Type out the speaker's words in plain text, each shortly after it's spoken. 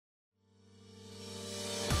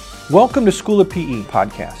Welcome to School of PE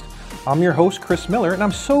podcast. I'm your host, Chris Miller, and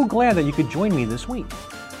I'm so glad that you could join me this week.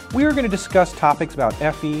 We are going to discuss topics about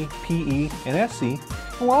FE, PE, and SC,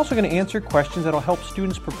 and we're also going to answer questions that will help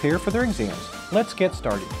students prepare for their exams. Let's get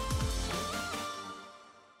started.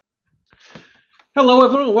 Hello,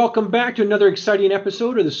 everyone. Welcome back to another exciting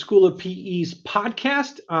episode of the School of PE's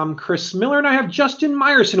podcast. I'm Chris Miller, and I have Justin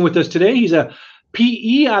Meyerson with us today. He's a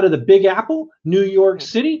PE out of the Big Apple, New York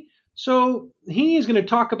City. So he is going to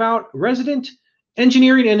talk about resident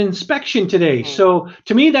engineering and inspection today. So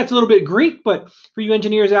to me, that's a little bit Greek, but for you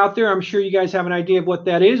engineers out there, I'm sure you guys have an idea of what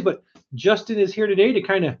that is. But Justin is here today to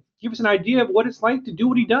kind of give us an idea of what it's like to do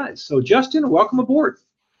what he does. So Justin, welcome aboard.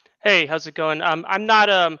 Hey, how's it going? I'm not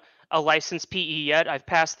a licensed PE yet. I've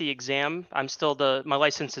passed the exam. I'm still my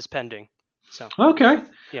license is pending. So okay.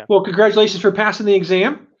 Yeah. Well, congratulations for passing the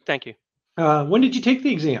exam. Thank you. When did you take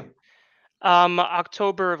the exam?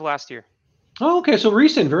 October of last year. Oh, okay. So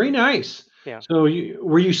recent. Very nice. Yeah. So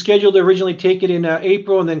were you scheduled to originally take it in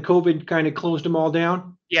April, and then COVID kind of closed them all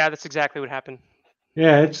down? Yeah, that's exactly what happened.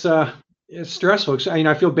 Yeah, it's stressful.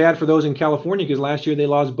 I feel bad for those in California because last year they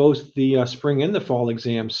lost both the spring and the fall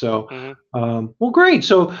exams. So, well, great.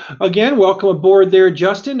 So again, welcome aboard there,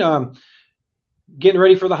 Justin. Getting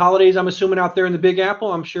ready for the holidays, I'm assuming, out there in the Big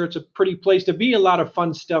Apple. I'm sure it's a pretty place to be. A lot of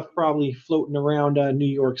fun stuff probably floating around New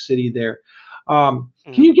York City there. Can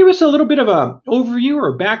you give us a little bit of an overview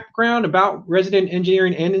or background about resident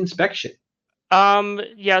engineering and inspection?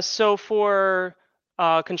 Yeah, so for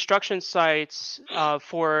construction sites,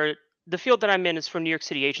 for the field that I'm in is for New York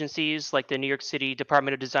City agencies like the New York City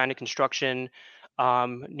Department of Design and Construction,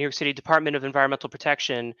 New York City Department of Environmental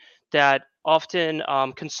Protection, that often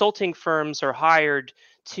consulting firms are hired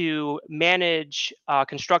to manage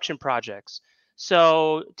construction projects.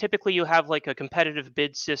 So typically you have like a competitive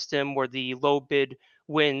bid system where the low bid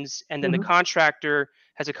wins, and then the contractor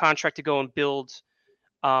has a contract to go and build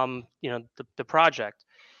the project.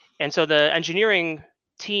 And so the engineering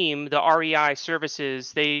team, the REI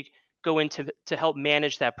services, they go into to help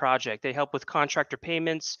manage that project. They help with contractor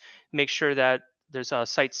payments, make sure that there's a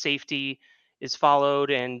site safety is followed,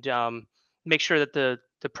 and make sure that the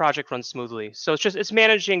project runs smoothly. So it's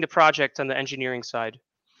managing the project on the engineering side.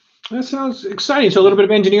 That sounds exciting. So a little bit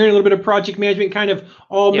of engineering, a little bit of project management, kind of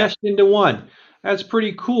all meshed into one. That's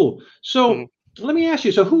pretty cool. So let me ask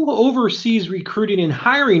you, so who oversees recruiting and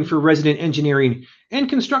hiring for resident engineering and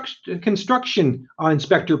construction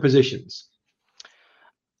inspector positions?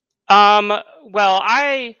 Well,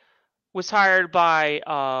 I was hired by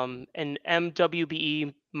an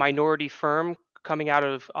MWBE minority firm coming out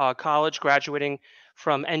of college, graduating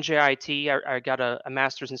from NJIT. I got a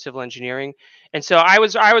master's in civil engineering, and so I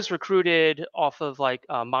was recruited off of like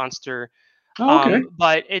Monster. Oh, okay.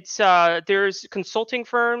 But it's there's consulting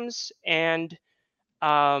firms, and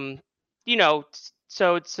so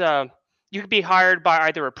it's you could be hired by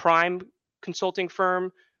either a prime consulting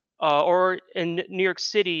firm, or in New York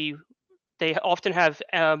City, they often have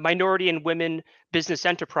minority and women business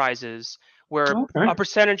enterprises where a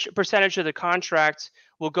percentage of the contract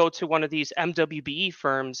will go to one of these MWBE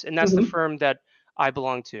firms, and that's the firm that I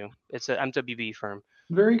belong to. It's an MWBE firm.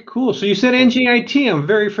 Very cool. So you said NJIT. I'm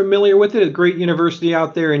very familiar with it. A great university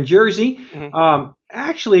out there in Jersey.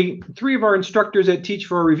 Actually, 3 of our instructors that teach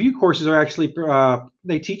for our review courses are actually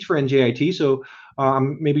they teach for NJIT. So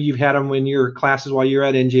maybe you've had them in your classes while you're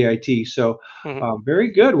at NJIT. So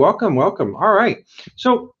very good. Welcome. All right.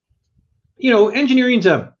 So engineering's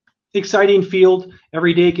a exciting field.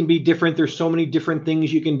 Every day can be different. There's so many different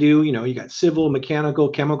things you can do. You got civil, mechanical,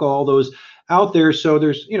 chemical, all those out there. So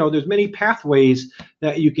there's many pathways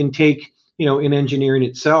that you can take, in engineering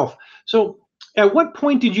itself. So at what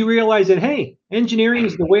point did you realize that, hey, engineering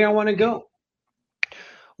is the way I want to go?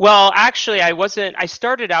 Well, actually, I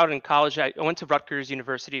started out in college. I went to Rutgers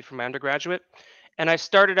University for my undergraduate, and I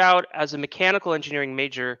started out as a mechanical engineering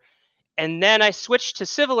major, and then I switched to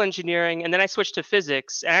civil engineering, and then I switched to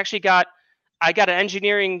physics, and I got an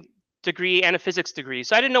engineering degree and a physics degree.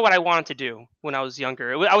 So I didn't know what I wanted to do when I was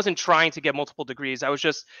younger. I wasn't trying to get multiple degrees. I was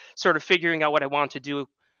just sort of figuring out what I wanted to do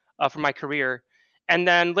for my career. And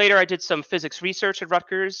then later I did some physics research at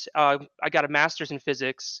Rutgers. I got a master's in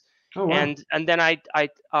physics. Oh, wow. And then I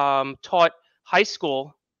taught high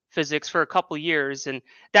school physics for a couple of years, and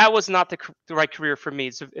that was not the right career for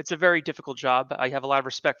me. It's a very difficult job. I have a lot of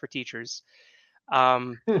respect for teachers.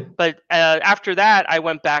 But after that, I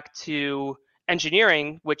went back to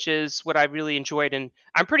engineering, which is what I really enjoyed, and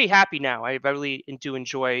I'm pretty happy now. I really do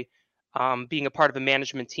enjoy being a part of a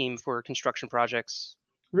management team for construction projects.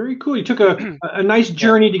 Very cool. You took a nice Yeah.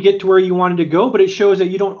 journey to get to where you wanted to go, but it shows that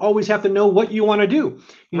you don't always have to know what you want to do.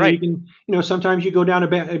 You Right. can, sometimes you go down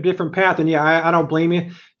a different path, and yeah, I don't blame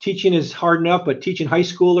you. Teaching is hard enough, but teaching high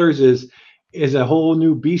schoolers is a whole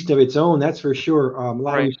new beast of its own. That's for sure. A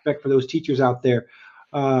lot of Right. respect for those teachers out there.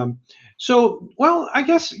 Um, well, I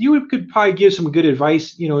guess you could probably give some good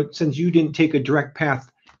advice. Since you didn't take a direct path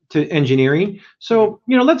to engineering. Hmm. So,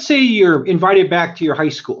 let's say you're invited back to your high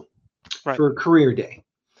school Right. for a career day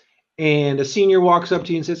and a senior walks up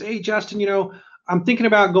to you and says, "Hey, Justin, I'm thinking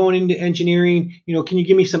about going into engineering. Can you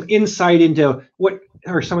give me some insight into what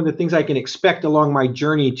are some of the things I can expect along my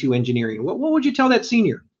journey to engineering?" What would you tell that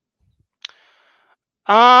senior?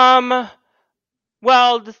 Um.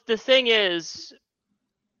 Well, the thing is,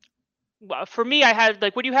 for me, I had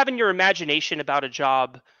like what you have in your imagination about a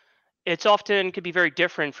job. It's often could be very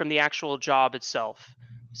different from the actual job itself.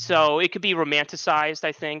 So it could be romanticized,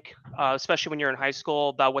 I think, especially when you're in high school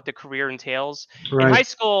about what the career entails. In Right. high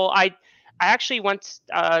school, I actually went.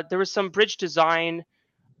 There was some bridge design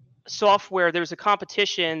software. There was a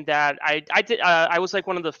competition that I did. I was like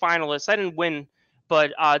one of the finalists. I didn't win,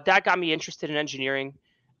 but that got me interested in engineering.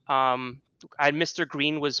 Um, Mr.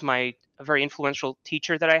 Green was my a very influential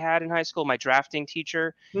teacher that I had in high school, my drafting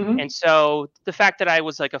teacher, and Mm-hmm. so the fact that I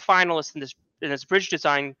was like a finalist in this bridge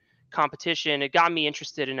design competition, it got me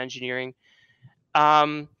interested in engineering.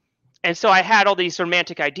 Um, and so I had all these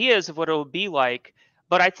romantic ideas of what it would be like,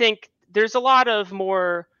 but I think there's a lot of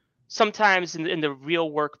more sometimes in the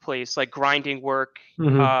real workplace, like grinding work.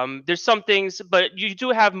 Mm-hmm. There's some things, but you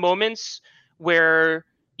do have moments where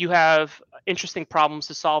you have interesting problems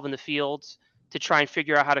to solve in the field to try and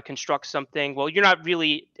figure out how to construct something. Well, you're not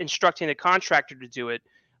really instructing the contractor to do it,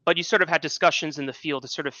 but you sort of had discussions in the field to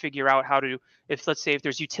sort of figure out how to, if let's say if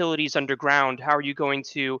there's utilities underground, how are you going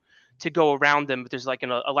to go around them? But there's like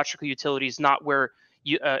an electrical utilities not where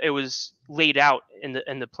it was laid out in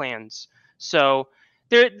the plans. So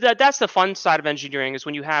that's the fun side of engineering is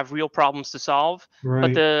when you have real problems to solve.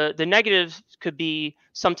 But Right. the negative could be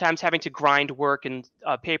sometimes having to grind work and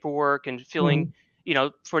paperwork and filling, Mm-hmm.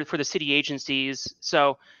 for the city agencies.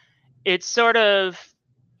 So it's sort of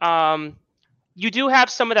um, you do have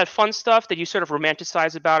some of that fun stuff that you sort of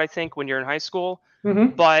romanticize about, I think, when you're in high school.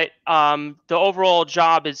 Mm-hmm. But the overall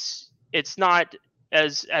job is it's not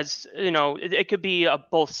as it could be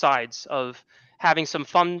both sides of having some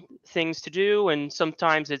fun things to do, and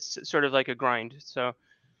sometimes it's sort of like a grind. So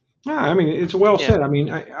Yeah, I mean, it's well yeah. said. I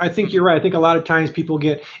mean, I think Hmm. you're right. I think a lot of times people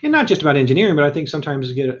get, and not just about engineering, but I think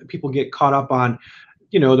sometimes people get caught up on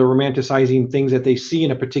the romanticizing things that they see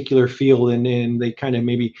in a particular field, and they kind of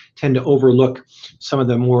maybe tend to overlook some of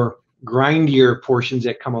the more grindier portions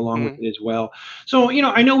that come along with Hmm. it as well. So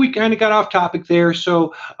I know we kind of got off topic there,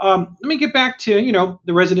 so let me get back to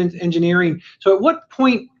the resident engineering. So at what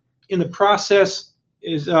point in the process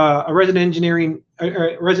is a resident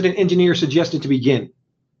engineer suggested to begin?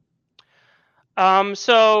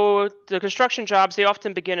 So the construction jobs they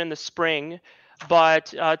often begin in the spring,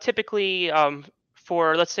 but typically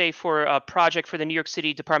for let's say for a project for the New York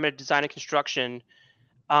City Department of Design and Construction,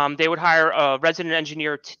 they would hire a resident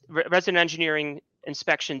engineering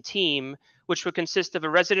inspection team, which would consist of a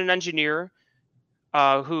resident engineer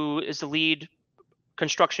who is the lead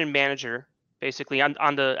construction manager, basically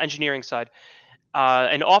on the engineering side,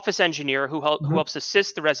 an office engineer who Mhm. helps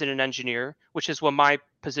assist the resident engineer, which is what my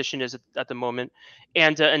position is at the moment,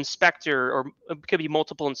 and an inspector, or it could be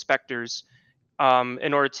multiple inspectors,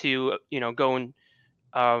 in order to go and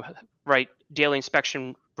uh, write daily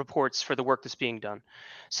inspection reports for the work that's being done.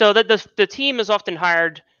 So that the team is often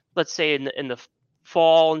hired, let's say in the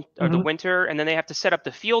fall or the Mhm. winter, and then they have to set up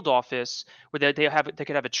the field office where they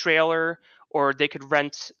could have a trailer or they could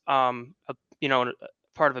rent a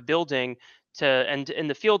part of a building to, and in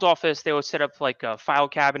the field office they would set up like file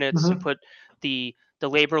cabinets and Mhm. put the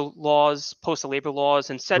labor laws, post the labor laws,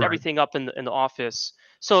 and set Right. everything up in the office.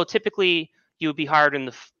 So typically you would be hired in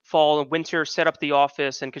the fall and winter, set up the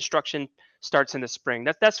office, and construction starts in the spring.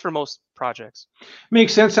 That's for most projects.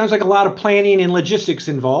 Makes sense. Sounds like a lot of planning and logistics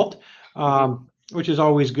involved, Hmm. which is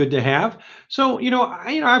always good to have. So,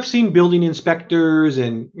 I've seen building inspectors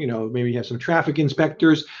and, maybe you have some traffic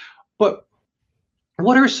inspectors, but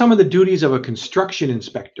what are some of the duties of a construction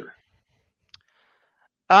inspector?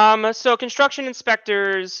 So construction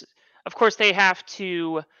inspectors, of course, they have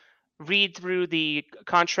to read through the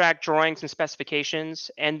contract drawings and specifications,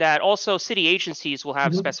 and that also city agencies will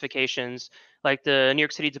have Mhm. specifications like the New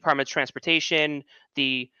York City Department of Transportation,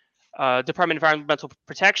 the Department of Environmental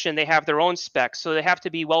Protection. They have their own specs, so they have to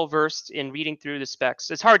be well versed in reading through the specs.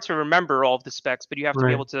 It's hard to remember all of the specs, but you have to be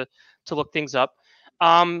Right. able to look things up.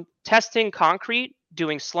 Testing concrete.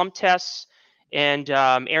 doing slump tests and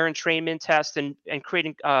air entrainment tests and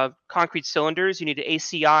creating concrete cylinders. You need an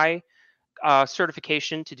ACI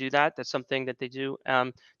certification to do that. That's something that they do.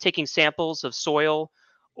 Taking samples of soil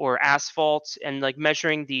or asphalt and like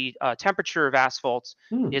measuring the temperature of asphalt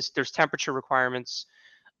Hmm. there's temperature requirements.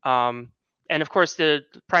 Um, and of course, the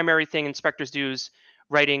primary thing inspectors do is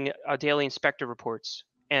writing daily inspector reports.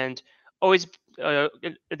 And always, the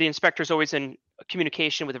inspector is always in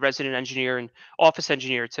communication with the resident engineer and office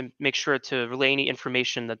engineer to make sure to relay any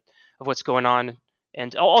information of what's going on,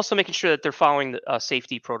 and also making sure that they're following the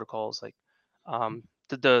safety protocols, like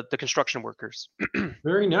the construction workers.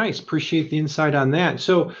 Very nice. Appreciate the insight on that.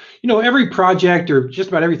 So, every project or just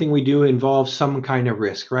about everything we do involves some kind of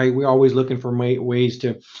risk, right? We're always looking for ways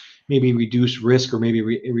to maybe reduce risk or maybe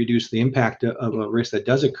reduce the impact of a risk that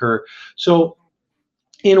does occur. So,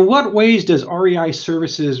 in what ways does REI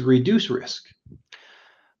services reduce risk?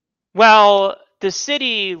 Well, the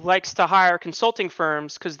city likes to hire consulting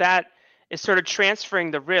firms because that is sort of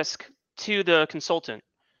transferring the risk to the consultant.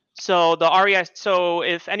 So the REI, so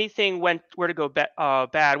if anything were to go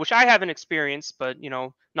bad, which I haven't experienced, but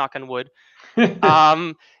knock on wood,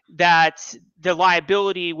 um, that the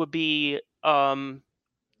liability would be,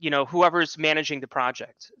 whoever's managing the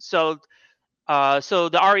project. So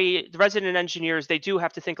the resident engineers, they do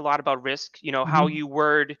have to think a lot about risk. How Mhm. you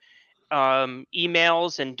word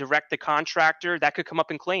emails and direct the contractor, that could come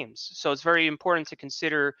up in claims. So it's very important to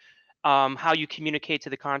consider how you communicate to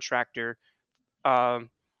the contractor. Um,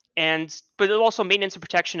 but also maintenance and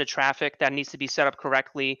protection of traffic that needs to be set up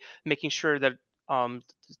correctly, making sure that um,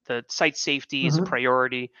 the site safety is a Mhm.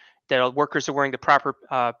 priority, that workers are wearing the proper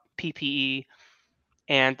PPE,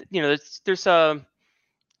 and there's a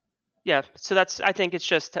yeah. So I think it's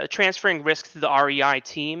just transferring risk to the REI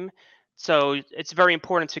team. So it's very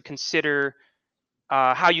important to consider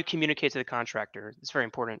how you communicate to the contractor. It's very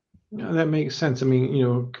important. No, that makes sense. I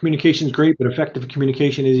mean, communication is great, but effective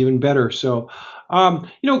communication is even better. So,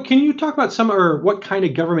 can you talk about some or what kind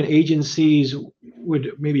of government agencies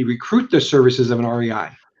would maybe recruit the services of an REI?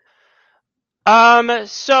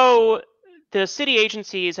 So the city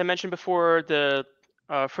agencies I mentioned before, the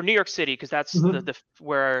for New York City, because that's Hmm.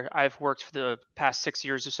 where I've worked for the past 6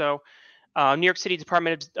 years or so. New York City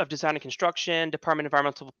Department of Design and Construction, Department of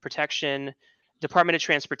Environmental Protection, Department of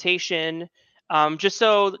Transportation. Just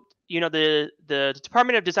so the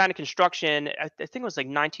Department of Design and Construction, I think it was like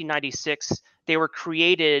 1996. They were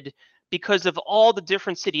created because of all the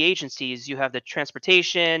different city agencies. You have the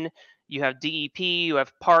transportation, you have DEP, you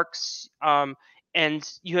have parks, and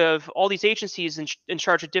you have all these agencies in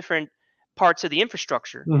charge of different parts of the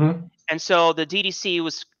infrastructure. Hmm. And so the DDC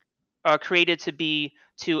was created to be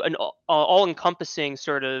to an all-encompassing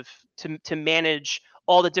sort of to manage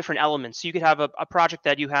all the different elements. So you could have a project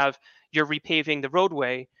that you're repaving the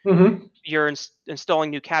roadway, Hmm. you're installing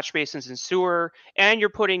new catch basins and sewer, and you're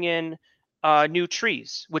putting in new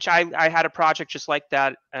trees. Which I had a project just like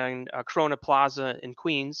that in Corona Plaza in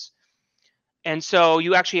Queens, and so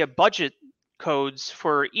you actually have budget codes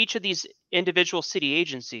for each of these individual city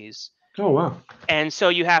agencies, Oh, wow. and so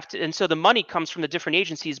you have to and so the money comes from the different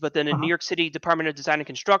agencies, but then the New Uh-huh. York City Department of Design and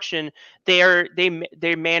Construction, they're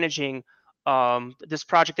managing this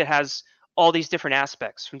project that has all these different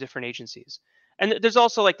aspects from different agencies. And there's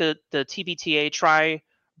also like the TBTA, Tri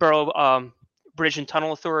Borough Bridge and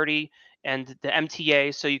Tunnel Authority, and the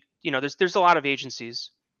MTA. So there's a lot of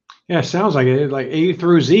agencies. Yeah, sounds like it. Like A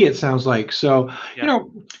through Z, it sounds like. So, Yeah.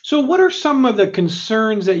 what are some of the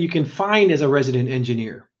concerns that you can find as a resident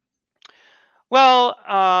engineer? Well,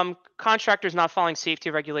 contractors not following safety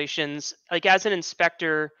regulations. Like as an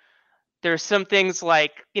inspector, there's some things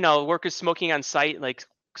like workers smoking on site, like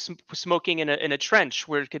smoking in a trench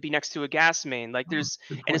where it could be next to a gas main. Like Oh, there's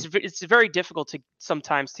good and point. it's very difficult to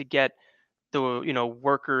sometimes to get the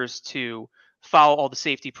workers to follow all the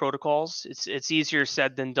safety protocols. It's easier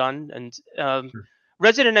said than done. And Sure.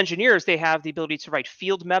 resident engineers, they have the ability to write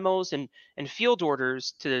field memos and field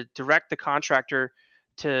orders to direct the contractor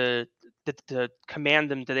to to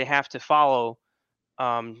command them that they have to follow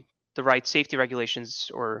the right safety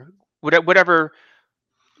regulations, or whatever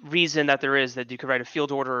reason that there is, that you could write a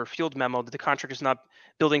field order or field memo that the contractor is not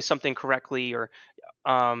building something correctly, or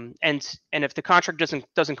and if the contract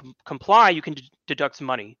doesn't comply, you can deduct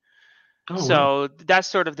money. Oh, wow. So that's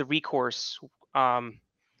sort of the recourse. um,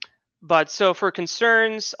 but so for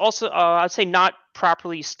concerns, also I'd say not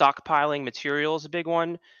properly stockpiling material is a big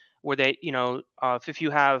one, where they if you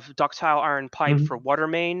have ductile iron pipe for Mhm. water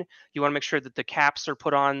main, you want to make sure that the caps are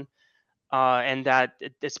put on, and that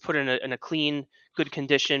it's put in a clean, good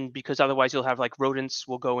condition, because otherwise you'll have like rodents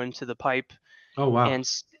will go into the pipe, Oh, wow. and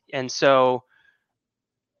s- and so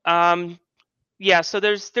Um, yeah, so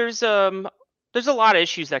there's a lot of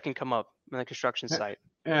issues that can come up in the construction Yeah, site.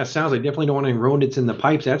 yeah, sounds like definitely don't want any rodents in the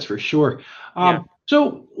pipes, that's for sure. Yeah.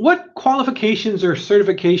 So what qualifications or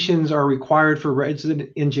certifications are required for resident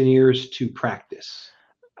engineers to practice?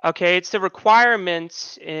 Okay, it's a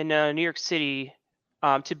requirement in New York City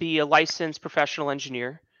to be a licensed professional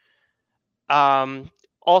engineer. Um,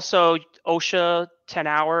 Also, OSHA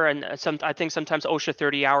 10-hour and I think sometimes OSHA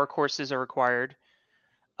 30-hour courses are required.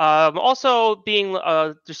 Also, being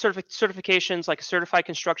the certifications like a certified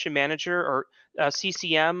construction manager or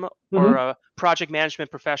CCM or Hmm. a project management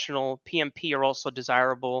professional (PMP) are also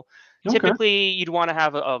desirable. Okay. Typically, you'd want to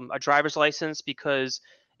have a driver's license because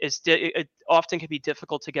it often can be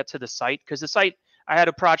difficult to get to the site because the site. I had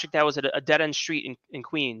a project that was at a dead end street in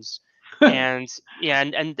Queens, and yeah,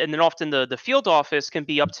 and then often the field office can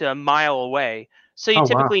be up to a mile away. So you Oh, wow.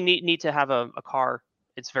 typically need to have a car.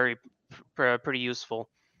 It's very pretty useful.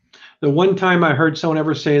 The one time I heard someone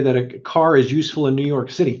ever say that a car is useful in New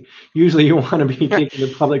York City. Usually you want to be taking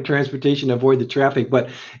the public transportation to avoid the traffic, but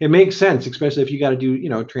it makes sense, especially if you got to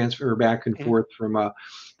do, transfer back and Mhm. forth from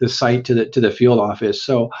the site to the field office.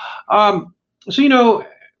 Um, so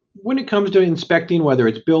when it comes to inspecting, whether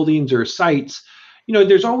it's buildings or sites,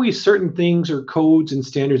 there's always certain things or codes and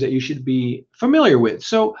standards that you should be familiar with.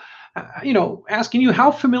 Asking you,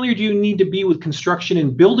 how familiar do you need to be with construction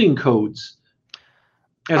and building codes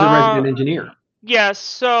as a Uh, resident engineer? yeah,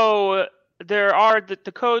 so there are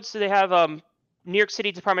the codes. So they have New York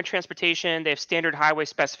City Department of Transportation. They have standard highway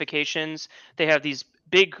specifications. They have these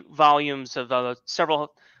big volumes of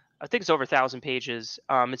several, I think it's over 1,000 pages.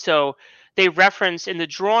 And so they reference in the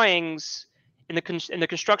drawings, in the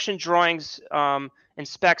construction drawings and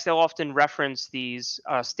specs, they'll often reference these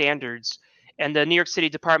standards. And the New York City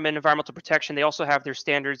Department of Environmental Protection, they also have their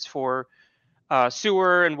standards for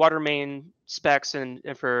sewer and water main specs and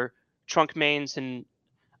for trunk mains and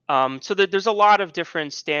so there's a lot of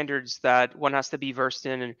different standards that one has to be versed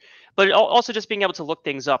in and but also just being able to look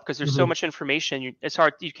things up because there's so Mhm. much information it's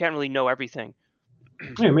hard you can't really know everything.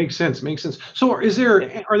 Yeah, it makes sense. Makes sense. So,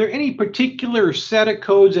 Yeah. are there any particular set of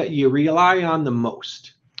codes that you rely on the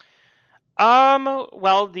most?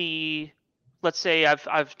 Well, the let's say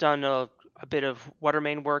I've done a bit of water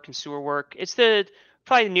main work and sewer work. It's the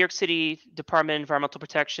probably the New York City Department of Environmental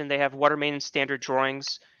Protection. They have water main standard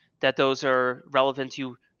drawings that those are relevant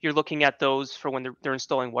to. You're looking at those for when they're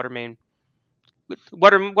installing water main.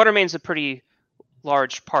 Water main is a pretty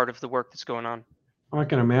large part of the work that's going on. I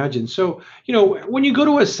can imagine. So, when you go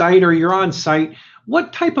to a site or you're on site,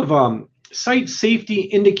 what type of site safety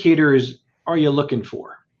indicators are you looking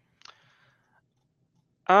for?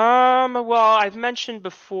 Well, I've mentioned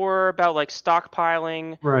before about like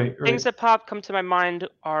stockpiling. Right, Things right. that come to my mind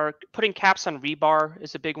are putting caps on rebar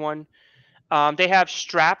is a big one. They have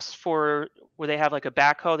straps for where they have like a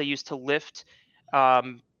backhoe they use to lift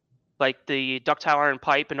um, like the ductile iron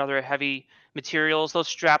pipe and other heavy materials. Those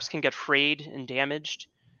straps can get frayed and damaged.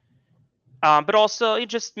 But also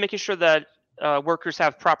just making sure that workers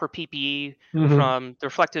have proper PPE Hmm. from the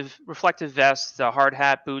reflective vests, the hard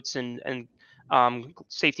hat, boots, and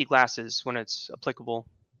safety glasses when it's applicable.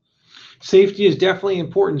 Safety is definitely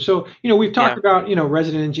important. So, we've talked Yeah. about,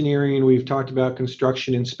 resident engineering, we've talked about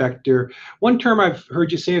construction inspector. One term I've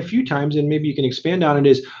heard you say a few times, and maybe you can expand on it,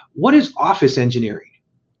 is what is office engineering?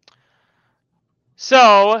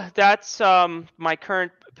 So that's my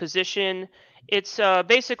current position. It's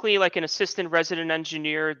basically like an assistant resident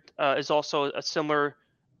engineer is also a similar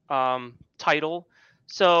title.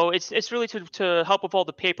 So it's really to help with all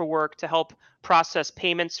the paperwork, to help process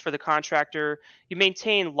payments for the contractor. You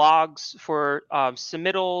maintain logs for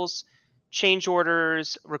submittals, change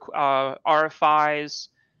orders, RFIs,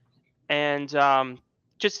 and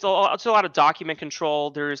it's a lot of document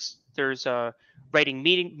control. There's writing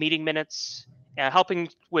meeting minutes, helping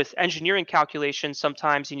with engineering calculations.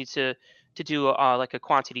 Sometimes you need to do like a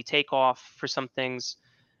quantity takeoff for some things.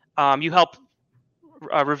 You help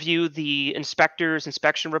review the inspectors'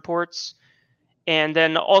 inspection reports, and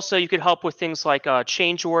then also you could help with things like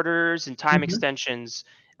change orders and time Mhm. extensions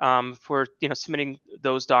for submitting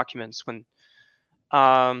those documents when.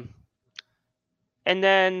 Um, and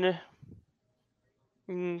then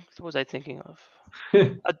what was I thinking of?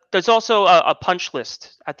 There's also a punch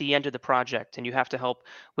list at the end of the project, and you have to help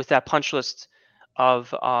with that punch list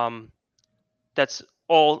of that's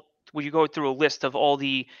all where you go through a list of all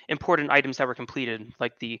the important items that were completed,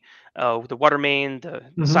 like the water main, the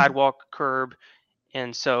Mhm. sidewalk, curb,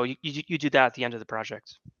 and so you do that at the end of the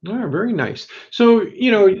project. Very nice. So,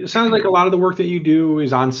 it sounds like a lot of the work that you do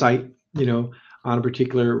is on site. on a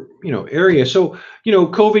particular, area. So,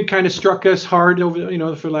 COVID kind of struck us hard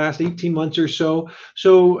over, for the last 18 months or so.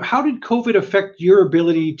 So how did COVID affect your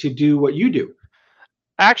ability to do what you do?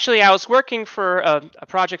 Actually, I was working for a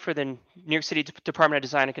project for the New York City Department of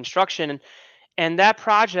Design and Construction, and that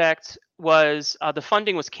project was the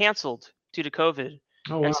funding was canceled due to COVID.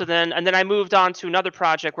 Oh, And wow. so then I moved on to another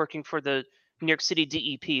project working for the New York City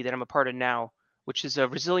DEP that I'm a part of now, which is a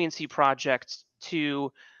resiliency project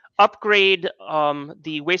to upgrade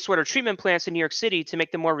the wastewater treatment plants in New York City to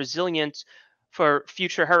make them more resilient for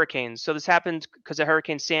future hurricanes. So this happened because of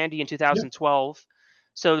Hurricane Sandy in Yep. 2012.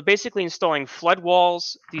 So basically installing flood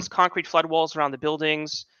walls, these concrete flood walls around the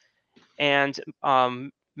buildings, and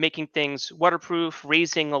making things waterproof,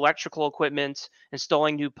 raising electrical equipment,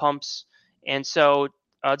 installing new pumps. And so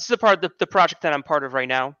this is a part of the project that I'm part of right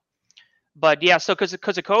now. But yeah, so because of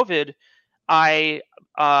COVID, I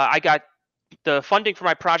got the funding for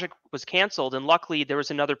my project was canceled, and luckily there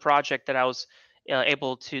was another project that I was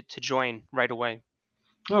able to join right away.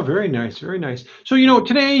 Oh, very nice, very nice. So, Mhm.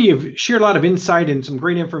 today you've shared a lot of insight and some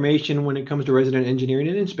great information when it comes to resident engineering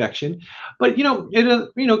and inspection. But,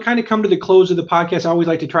 kind of come to the close of the podcast. I always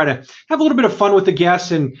like to try to have a little bit of fun with the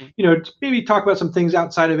guests and, Mhm. maybe talk about some things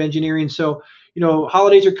outside of engineering. So,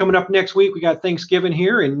 holidays are coming up next week. We got Thanksgiving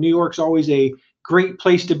here, and New York's always a great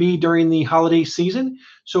place to be during the holiday season.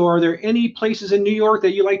 So, are there any places in New York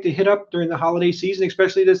that you like to hit up during the holiday season,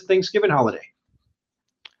 especially this Thanksgiving holiday?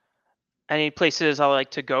 Any places I like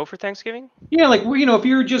to go for Thanksgiving? Yeah, like if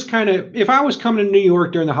you're just if I was coming to New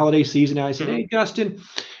York during the holiday season, and I said, Mhm. "Hey, Justin,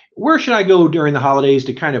 where should I go during the holidays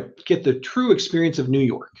to kind of get the true experience of New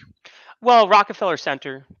York?" Well, Rockefeller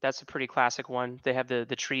Center, that's a pretty classic one. They have the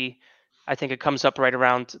tree. I think it comes up right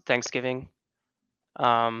around Thanksgiving.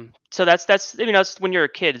 So that's that's when you're a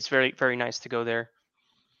kid, it's very nice to go there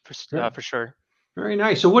Very, for sure. very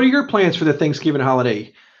nice. So, what are your plans for the Thanksgiving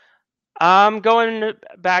holiday? I'm going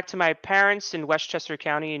back to my parents in Westchester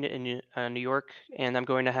County in New York, and I'm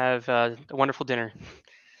going to have a wonderful dinner.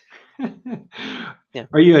 Yeah.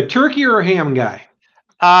 Are you a turkey or a ham guy?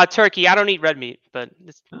 Turkey. I don't eat red meat, but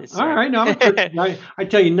it's All all right, no, I'm a turkey right. guy. I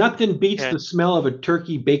tell you, nothing beats Yeah. the smell of a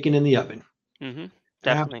turkey bacon in the oven.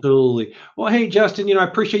 Definitely. Absolutely. Well, hey, Justin, I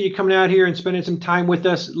appreciate you coming out here and spending some time with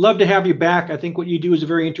us. Love to have you back. I think what you do is a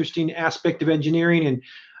very interesting aspect of engineering, and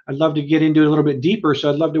I'd love to get into it a little bit deeper. So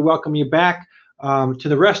I'd love to welcome you back. To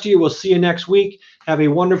the rest of you, we'll see you next week. Have a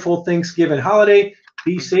wonderful Thanksgiving holiday.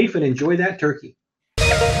 Be Mhm. safe and enjoy that turkey.